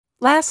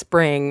Last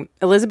spring,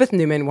 Elizabeth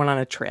Newman went on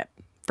a trip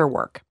for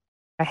work.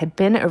 I had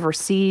been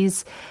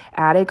overseas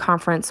at a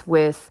conference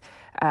with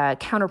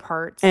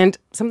counterparts. And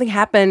something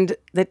happened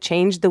that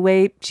changed the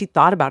way she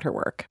thought about her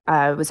work.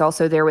 I was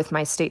also there with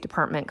my State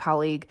Department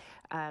colleague.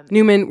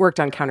 Newman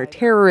worked on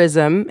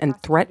counterterrorism and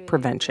threat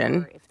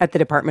prevention at the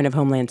Department of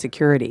Homeland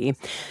Security.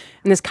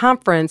 And this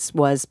conference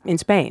was in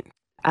Spain.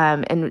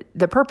 And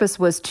the purpose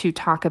was to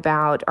talk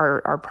about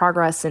our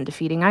progress in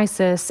defeating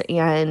ISIS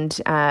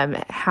and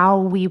how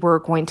we were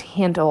going to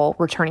handle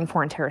returning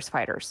foreign terrorist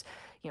fighters.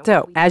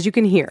 So, as you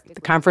can hear,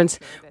 the conference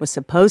was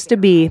supposed to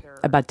be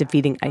about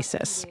defeating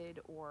ISIS,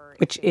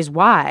 which is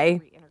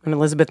why when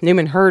Elizabeth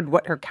Newman heard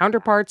what her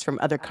counterparts from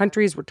other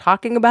countries were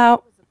talking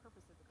about,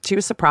 she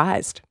was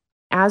surprised.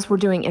 As we're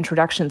doing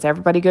introductions,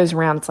 everybody goes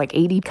around. It's like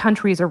 80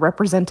 countries are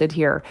represented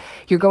here.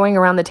 You're going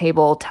around the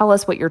table. Tell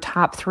us what your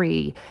top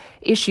 3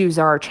 issues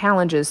are,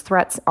 challenges,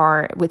 threats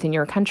are within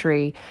your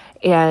country.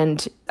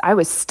 And I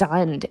was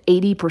stunned.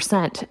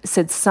 80%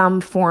 said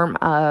some form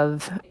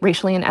of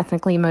racially and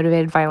ethnically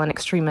motivated violent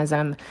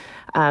extremism.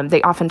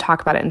 They often talk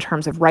about it in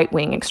terms of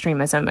right-wing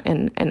extremism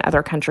in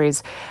other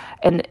countries.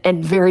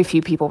 And very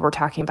few people were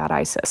talking about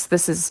ISIS.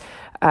 This is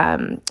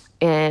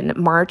in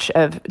March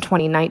of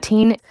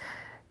 2019.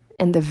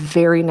 And the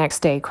very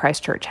next day,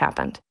 Christchurch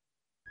happened.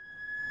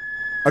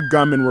 A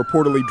gunman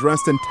reportedly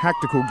dressed in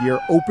tactical gear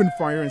opened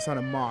fire inside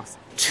a mosque.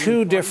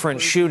 2 different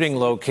shooting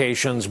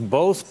locations,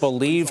 both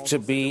believed to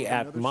be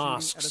at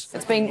mosques.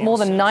 It's been more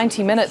than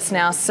 90 minutes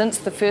now since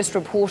the first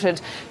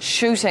reported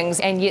shootings,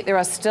 and yet there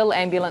are still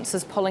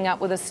ambulances pulling up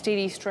with a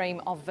steady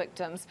stream of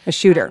victims. A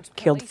shooter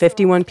killed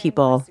 51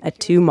 people at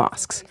 2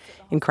 mosques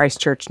in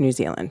Christchurch, New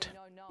Zealand.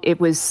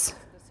 It was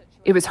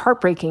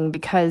heartbreaking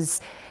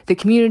because the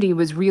community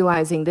was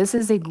realizing this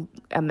is a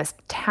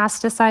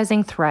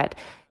metastasizing threat.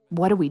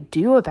 What do we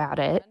do about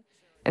it?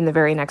 And the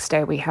very next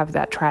day, we have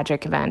that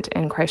tragic event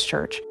in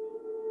Christchurch.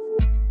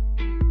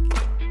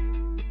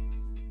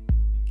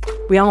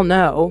 We all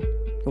know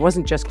it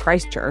wasn't just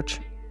Christchurch.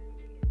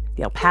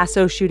 The El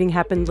Paso shooting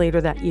happened later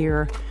that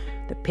year.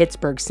 The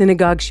Pittsburgh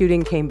synagogue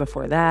shooting came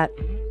before that.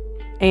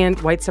 And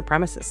white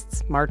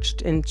supremacists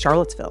marched in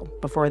Charlottesville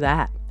before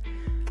that.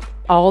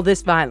 All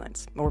this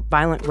violence, or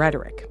violent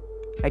rhetoric,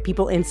 by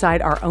people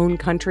inside our own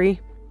country,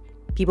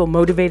 people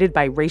motivated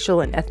by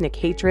racial and ethnic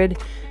hatred,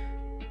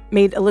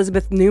 made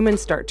Elizabeth Newman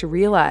start to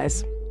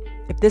realize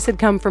if this had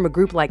come from a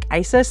group like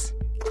ISIS,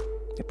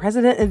 the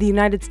president of the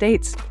United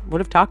States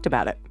would have talked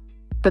about it.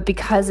 But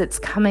because it's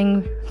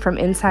coming from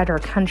inside our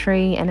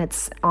country and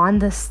it's on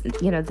this,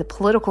 the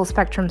political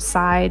spectrum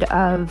side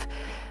of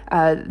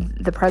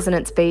the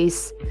president's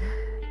base,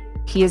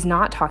 he is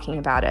not talking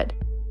about it.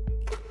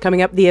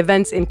 Coming up, the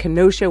events in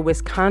Kenosha,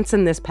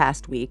 Wisconsin this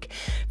past week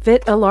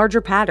fit a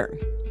larger pattern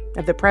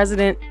of the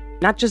president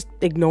not just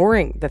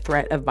ignoring the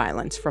threat of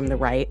violence from the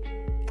right,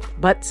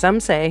 but some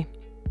say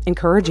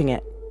encouraging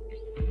it.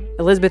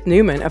 Elizabeth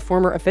Newman, a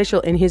former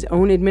official in his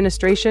own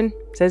administration,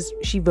 says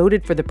she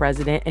voted for the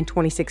president in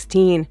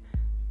 2016,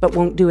 but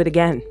won't do it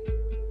again.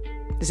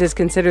 This is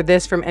Consider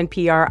This from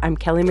NPR. I'm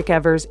Kelly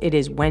McEvers. It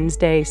is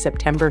Wednesday,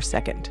 September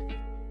 2nd.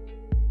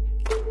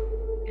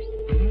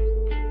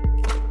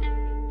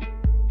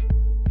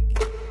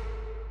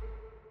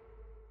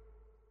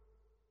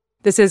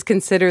 This is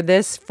Consider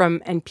This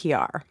from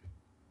NPR.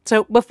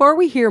 So before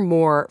we hear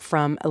more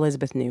from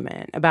Elizabeth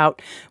Newman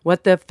about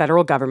what the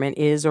federal government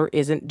is or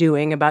isn't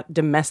doing about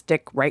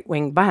domestic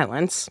right-wing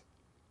violence,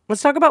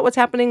 let's talk about what's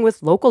happening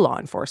with local law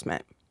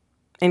enforcement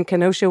in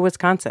Kenosha,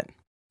 Wisconsin.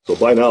 So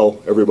by now,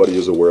 everybody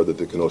is aware that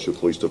the Kenosha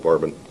Police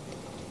Department,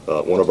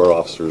 one of our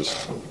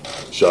officers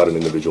shot an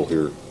individual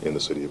here in the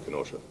city of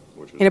Kenosha.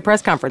 In a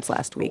press conference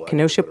last week,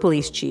 Kenosha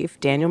Police Chief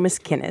Daniel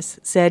Miskinis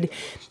said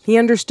he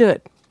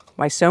understood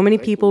why so many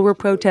people were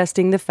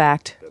protesting the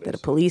fact that a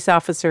police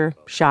officer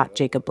shot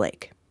Jacob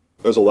Blake.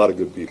 There's a lot of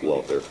good people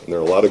out there, and there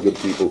are a lot of good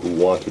people who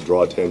want to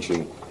draw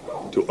attention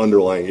to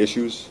underlying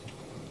issues,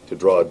 to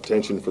draw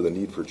attention for the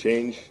need for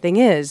change. Thing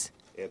is,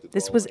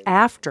 this was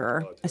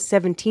after a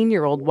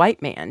 17-year-old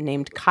white man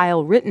named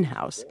Kyle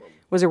Rittenhouse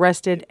was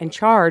arrested and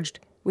charged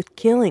with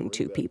killing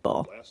 2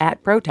 people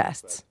at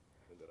protests.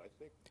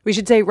 We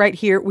should say right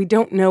here, we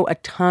don't know a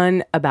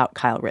ton about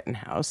Kyle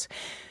Rittenhouse.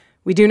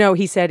 We do know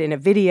he said in a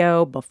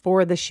video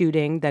before the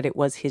shooting that it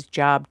was his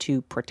job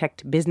to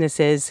protect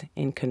businesses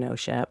in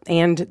Kenosha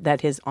and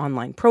that his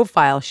online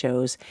profile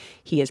shows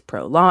he is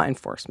pro-law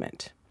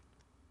enforcement.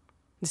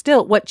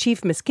 Still, what Chief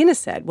Miskinis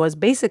said was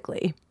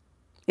basically,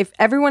 if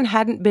everyone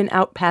hadn't been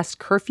out past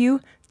curfew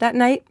that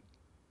night,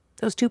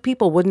 those 2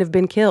 people wouldn't have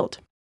been killed.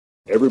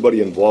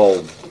 Everybody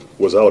involved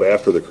was out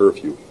after the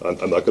curfew.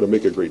 I'm not going to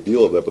make a great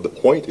deal of that, but the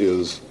point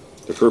is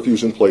the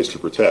curfew's in place to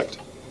protect.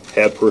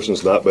 Had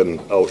persons not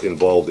been out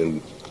involved in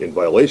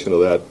violation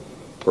of that,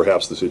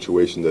 perhaps the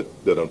situation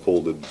that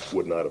unfolded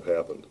would not have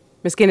happened.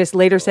 Miskinis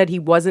later said he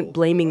wasn't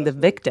blaming the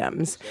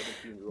victims.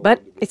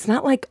 But it's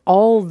not like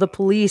all the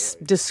police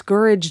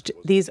discouraged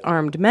these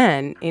armed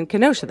men in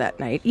Kenosha that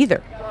night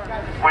either.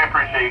 We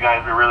appreciate you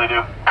guys, we really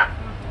do.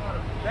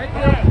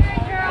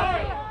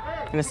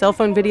 In a cell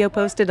phone video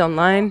posted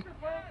online,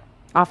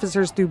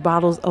 Officers threw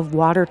bottles of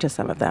water to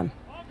some of them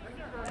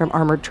from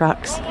armored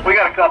trucks. We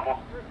got a couple.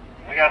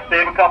 We got to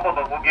save a couple,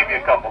 but we'll give you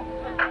a couple.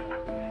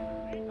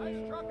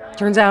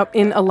 Turns out,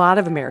 in a lot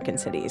of American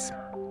cities,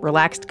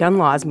 relaxed gun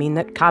laws mean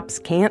that cops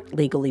can't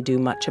legally do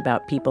much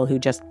about people who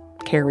just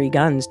carry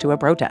guns to a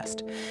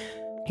protest.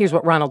 Here's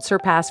what Ronald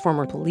Surpass,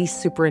 former police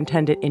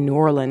superintendent in New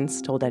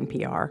Orleans, told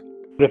NPR.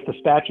 If the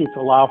statutes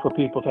allow for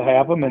people to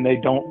have them and they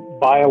don't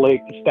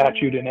violate the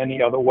statute in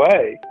any other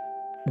way,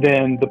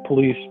 then the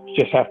police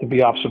just have to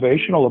be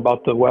observational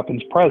about the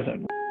weapons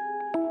present.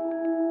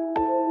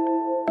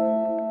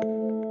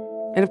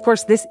 And of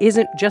course, this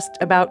isn't just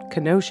about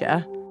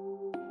Kenosha.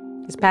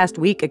 This past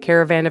week, a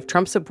caravan of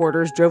Trump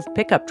supporters drove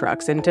pickup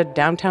trucks into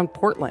downtown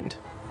Portland,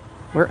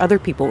 where other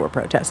people were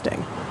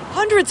protesting.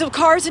 Hundreds of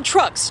cars and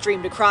trucks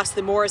streamed across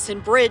the Morrison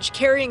Bridge,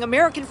 carrying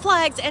American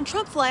flags and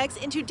Trump flags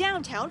into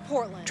downtown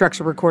Portland. Trucks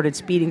were recorded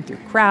speeding through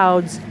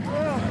crowds,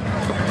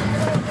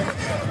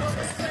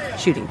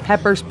 shooting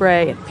pepper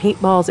spray and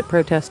paintballs at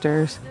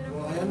protesters.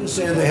 Well, I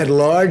understand they had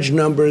large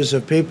numbers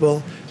of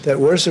people that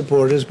were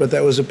supporters, but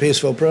that was a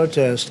peaceful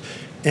protest.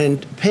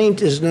 And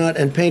paint is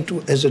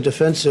a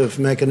defensive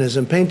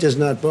mechanism. Paint is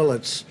not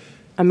bullets.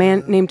 A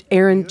man named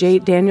Aaron J.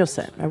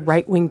 Danielson, a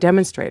right-wing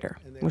demonstrator,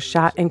 was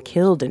shot and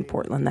killed in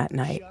Portland that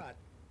night.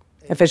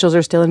 Officials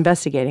are still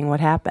investigating what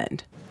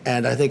happened.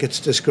 And I think it's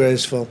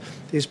disgraceful.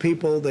 These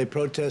people, they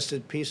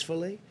protested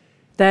peacefully.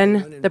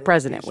 Then the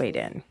president weighed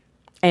in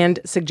and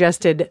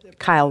suggested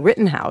Kyle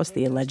Rittenhouse,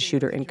 the alleged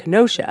shooter in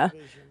Kenosha,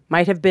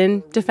 might have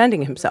been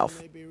defending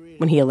himself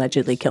when he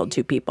allegedly killed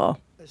two people,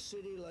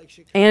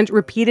 and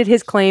repeated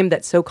his claim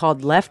that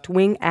so-called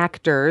left-wing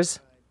actors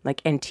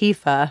like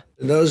Antifa,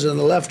 those on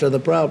the left are the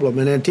problem,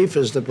 and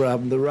Antifa's the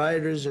problem. The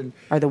rioters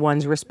are the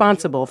ones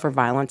responsible for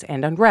violence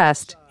and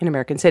unrest in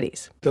American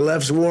cities. The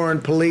left's war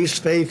on police,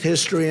 faith,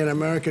 history, and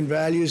American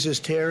values is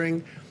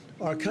tearing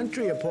our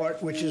country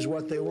apart, which is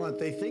what they want.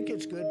 They think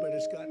it's good, but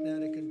it's gotten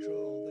out of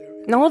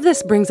control. And all of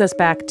this brings us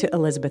back to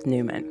Elizabeth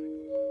Newman,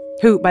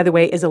 who, by the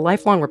way, is a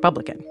lifelong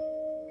Republican.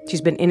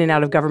 She's been in and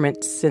out of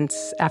government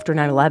since after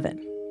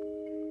 9/11.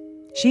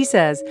 She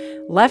says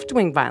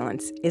left-wing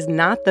violence is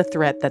not the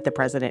threat that the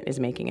president is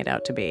making it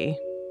out to be.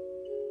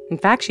 In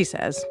fact, she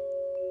says,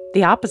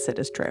 the opposite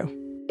is true.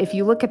 If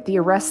you look at the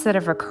arrests that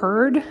have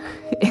occurred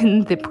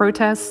in the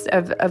protests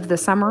of the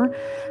summer,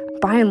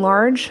 by and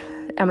large,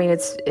 I mean,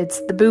 it's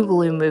the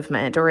Boogaloo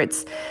movement, or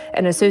it's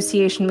an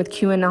association with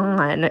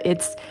QAnon.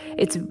 It's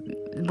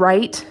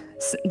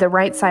the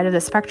right side of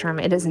the spectrum.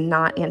 It is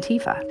not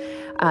Antifa.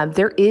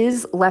 There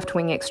is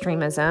left-wing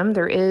extremism.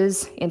 There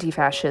is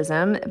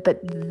anti-fascism,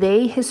 but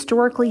they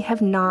historically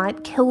have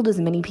not killed as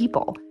many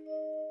people.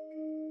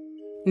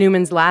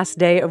 Newman's last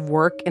day of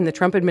work in the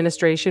Trump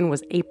administration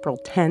was April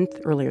 10th,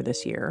 earlier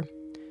this year.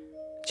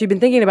 She'd been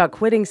thinking about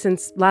quitting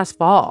since last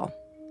fall.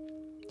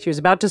 She was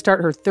about to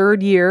start her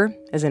third year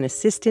as an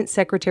assistant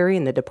secretary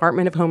in the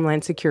Department of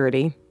Homeland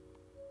Security,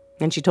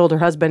 and she told her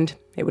husband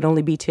it would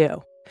only be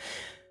 2.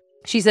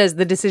 She says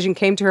the decision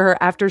came to her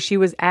after she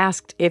was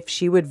asked if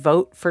she would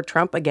vote for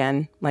Trump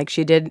again, like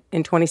she did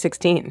in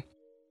 2016.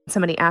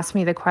 Somebody asked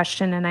me the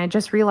question, and I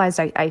just realized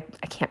I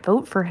can't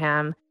vote for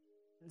him.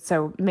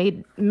 So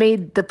made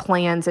the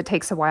plans. It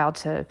takes a while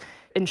to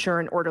ensure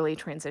an orderly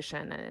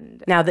transition.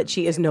 And now that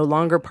she is no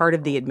longer part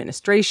of the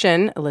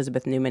administration,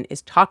 Elizabeth Newman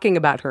is talking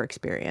about her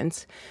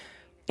experience.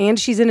 And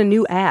she's in a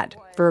new ad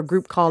for a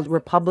group called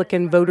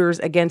Republican Voters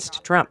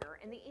Against Trump,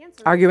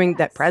 arguing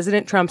that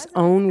President Trump's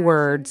own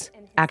words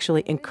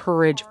actually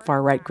encourage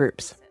far-right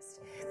groups.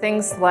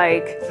 Things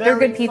like, they're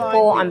good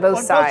people on both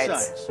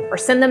sides, or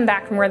send them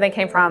back from where they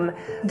came from.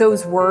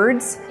 Those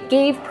words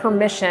gave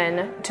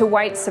permission to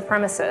white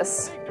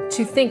supremacists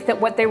to think that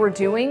what they were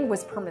doing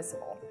was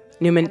permissible.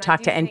 Newman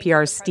talked to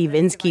NPR's Steve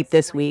Inskeep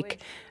this week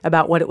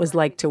about what it was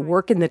like to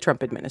work in the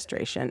Trump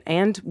administration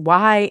and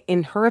why,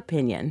 in her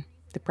opinion,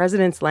 the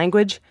president's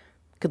language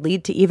could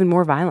lead to even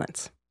more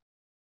violence.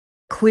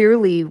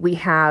 Clearly, we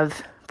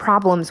have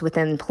problems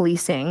within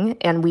policing,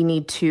 and we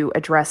need to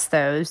address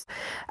those.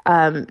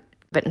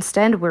 But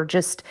instead, we're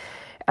just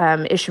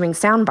issuing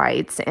sound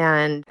bites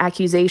and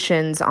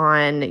accusations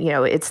on,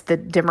 it's the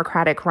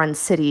Democratic-run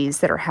cities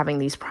that are having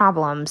these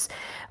problems,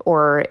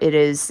 or it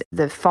is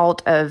the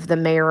fault of the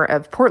mayor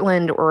of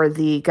Portland or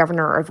the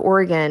governor of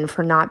Oregon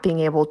for not being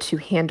able to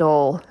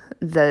handle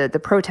the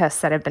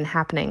protests that have been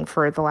happening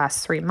for the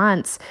last 3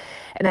 months.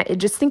 And I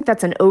just think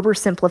that's an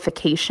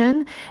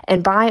oversimplification.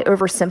 And by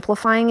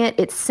oversimplifying it,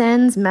 it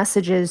sends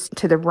messages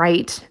to the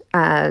right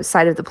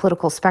side of the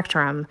political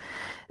spectrum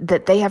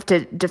that they have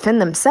to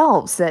defend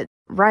themselves, that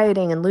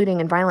rioting and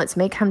looting and violence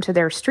may come to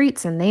their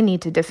streets and they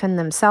need to defend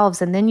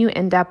themselves. And then you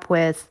end up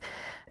with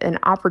an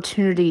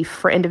opportunity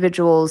for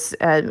individuals,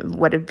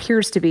 what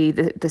appears to be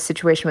the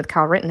situation with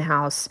Kyle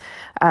Rittenhouse,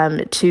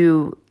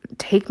 to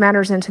take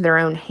matters into their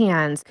own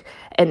hands.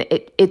 And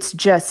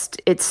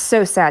it's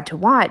so sad to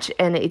watch,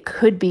 and it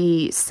could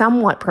be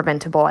somewhat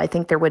preventable. I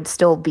think there would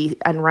still be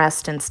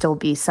unrest and still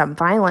be some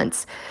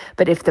violence.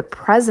 But if the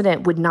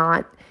president would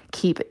not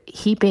keep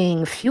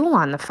heaping fuel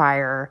on the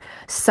fire,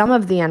 some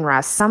of the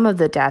unrest, some of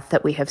the death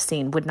that we have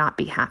seen would not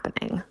be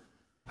happening.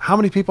 How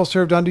many people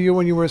served under you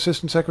when you were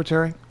assistant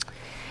secretary?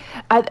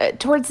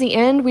 Towards the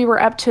end, we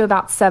were up to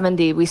about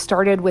 70. We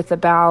started with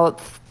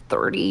about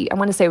 30. I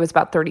want to say it was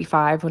about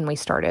 35 when we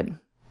started.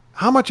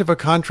 How much of a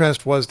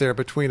contrast was there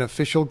between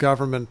official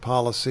government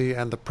policy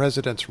and the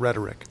president's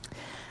rhetoric?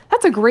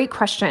 That's a great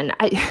question.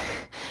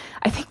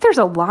 I think there's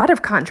a lot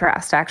of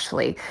contrast,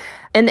 actually.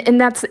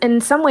 And that's, in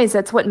some ways,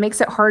 that's what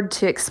makes it hard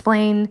to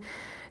explain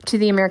to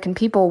the American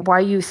people why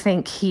you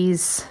think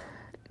he's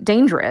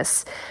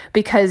dangerous.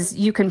 Because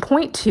you can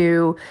point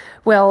to,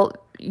 well,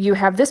 you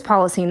have this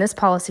policy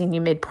and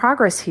you made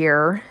progress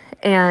here.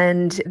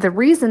 And the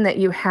reason that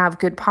you have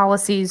good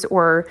policies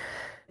or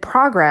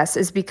progress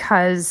is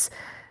because,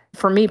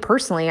 for me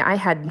personally, I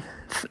had,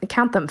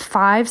 count them,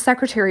 5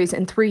 secretaries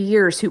in 3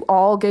 years who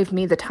all gave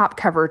me the top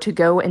cover to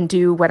go and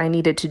do what I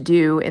needed to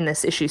do in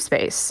this issue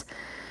space,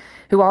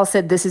 who all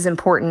said, this is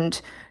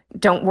important.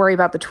 Don't worry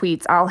about the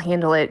tweets. I'll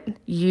handle it.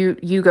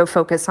 You go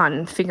focus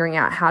on figuring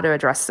out how to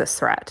address this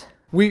threat.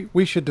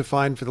 We should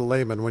define for the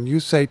layman. When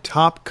you say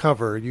top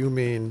cover, you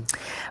mean?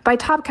 By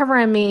top cover,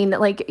 I mean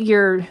like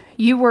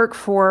you work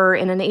for,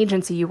 in an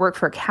agency, you work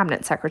for a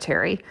cabinet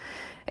secretary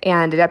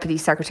and a deputy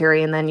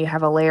secretary, and then you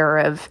have a layer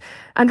of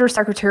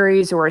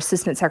undersecretaries or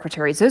assistant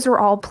secretaries. Those are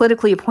all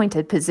politically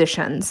appointed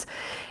positions.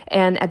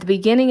 And at the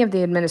beginning of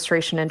the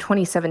administration in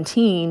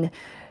 2017,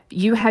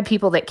 you had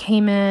people that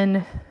came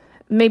in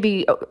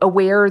maybe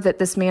aware that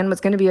this man was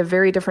going to be a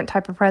very different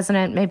type of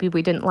president. Maybe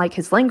we didn't like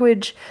his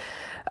language,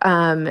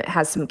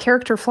 has some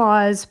character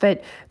flaws,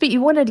 but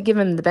you wanted to give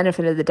him the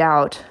benefit of the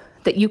doubt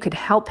that you could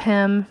help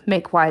him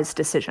make wise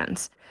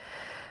decisions.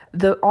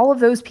 All of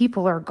those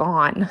people are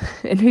gone,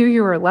 and who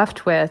you are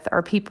left with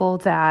are people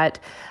that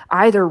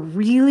either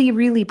really,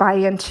 really buy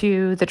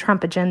into the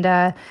Trump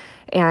agenda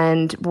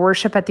and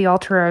worship at the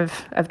altar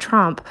of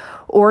Trump,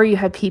 or you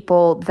have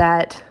people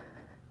that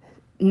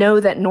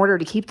know that in order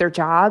to keep their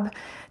job,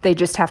 they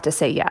just have to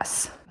say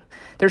yes.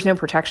 There's no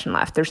protection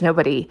left. There's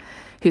nobody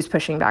who's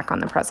pushing back on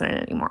the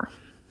president anymore.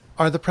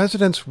 Are the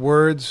president's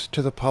words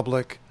to the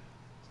public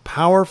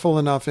powerful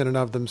enough in and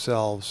of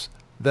themselves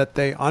that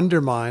they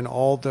undermine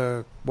all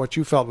what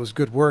you felt was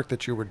good work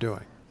that you were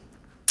doing?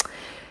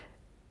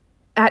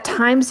 At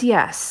times,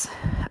 yes.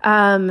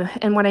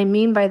 And what I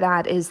mean by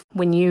that is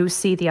when you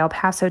see the El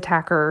Paso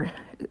attacker,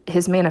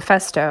 his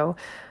manifesto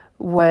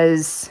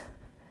was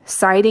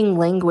citing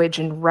language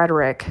and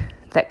rhetoric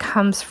that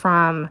comes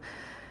from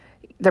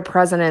the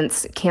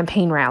president's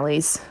campaign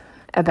rallies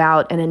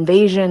about an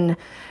invasion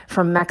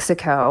from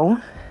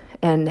Mexico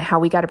and how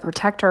we got to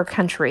protect our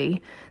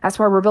country. That's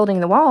why we're building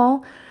the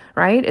wall,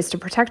 right? Is to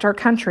protect our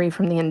country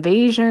from the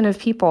invasion of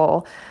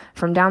people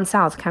from down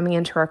south coming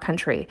into our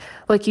country.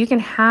 Look, you can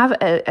have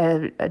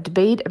a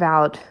debate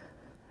about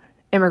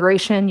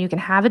immigration. You can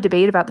have a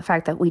debate about the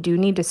fact that we do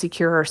need to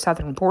secure our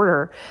southern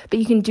border, but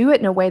you can do it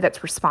in a way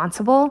that's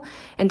responsible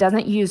and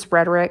doesn't use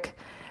rhetoric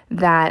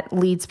that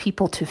leads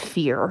people to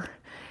fear.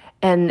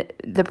 And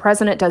the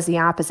president does the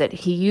opposite.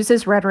 He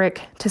uses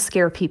rhetoric to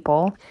scare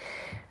people.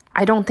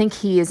 I don't think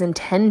he is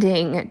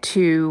intending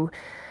to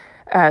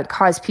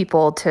cause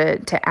people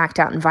to act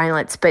out in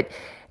violence, but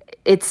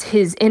it's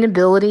his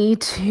inability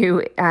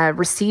to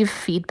receive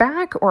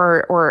feedback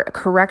or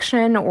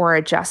correction or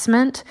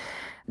adjustment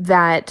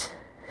that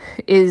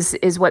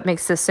is what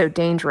makes this so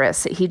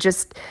dangerous. He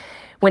just,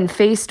 when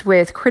faced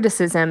with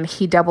criticism,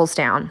 he doubles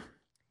down.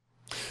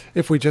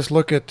 If we just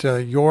look at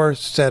your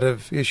set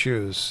of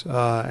issues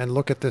and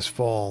look at this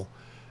fall,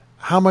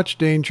 how much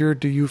danger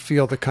do you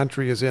feel the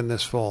country is in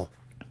this fall?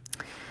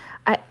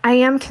 I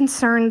am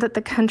concerned that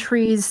the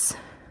country is,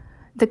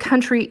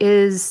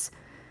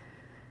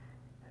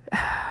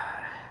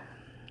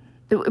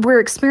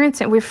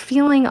 we're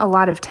feeling a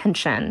lot of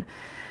tension.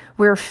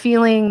 We're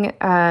feeling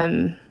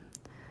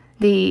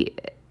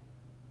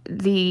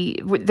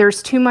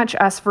there's too much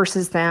us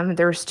versus them.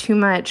 There's too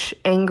much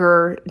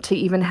anger to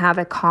even have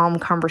a calm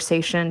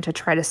conversation to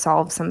try to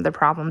solve some of the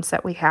problems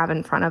that we have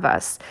in front of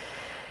us.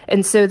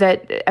 And so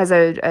that as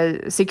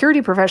a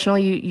security professional,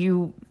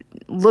 you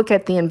look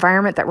at the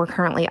environment that we're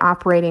currently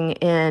operating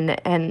in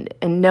and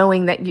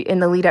knowing that in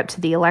the lead up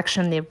to the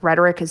election, the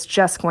rhetoric is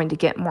just going to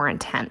get more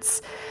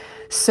intense.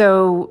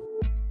 So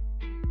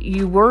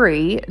you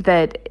worry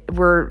that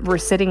we're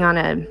sitting on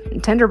a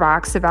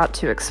tinderbox about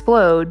to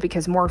explode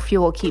because more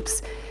fuel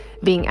keeps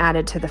being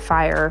added to the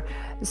fire.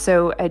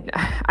 So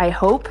I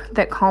hope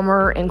that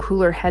calmer and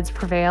cooler heads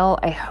prevail.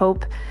 I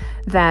hope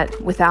that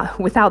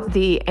without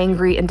the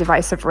angry and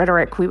divisive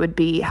rhetoric, we would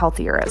be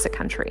healthier as a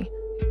country.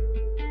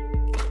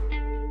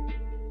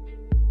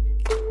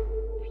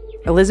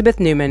 Elizabeth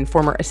Newman,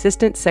 former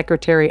Assistant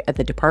Secretary at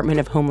the Department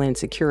of Homeland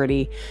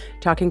Security,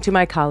 talking to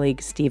my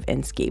colleague Steve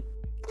Inskeep.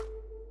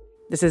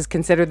 This is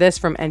Consider This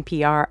from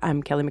NPR.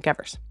 I'm Kelly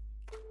McEvers.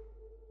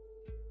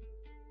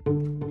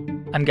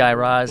 I'm Guy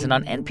Raz, and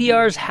on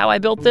NPR's How I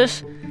Built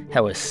This,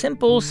 how a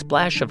simple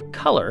splash of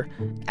color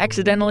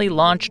accidentally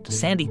launched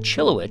Sandy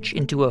Chilowich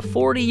into a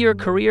 40-year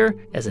career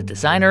as a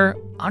designer,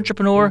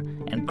 entrepreneur,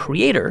 and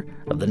creator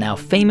of the now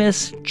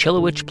famous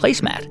Chilowich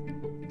placemat.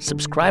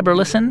 Subscribe or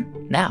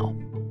listen now.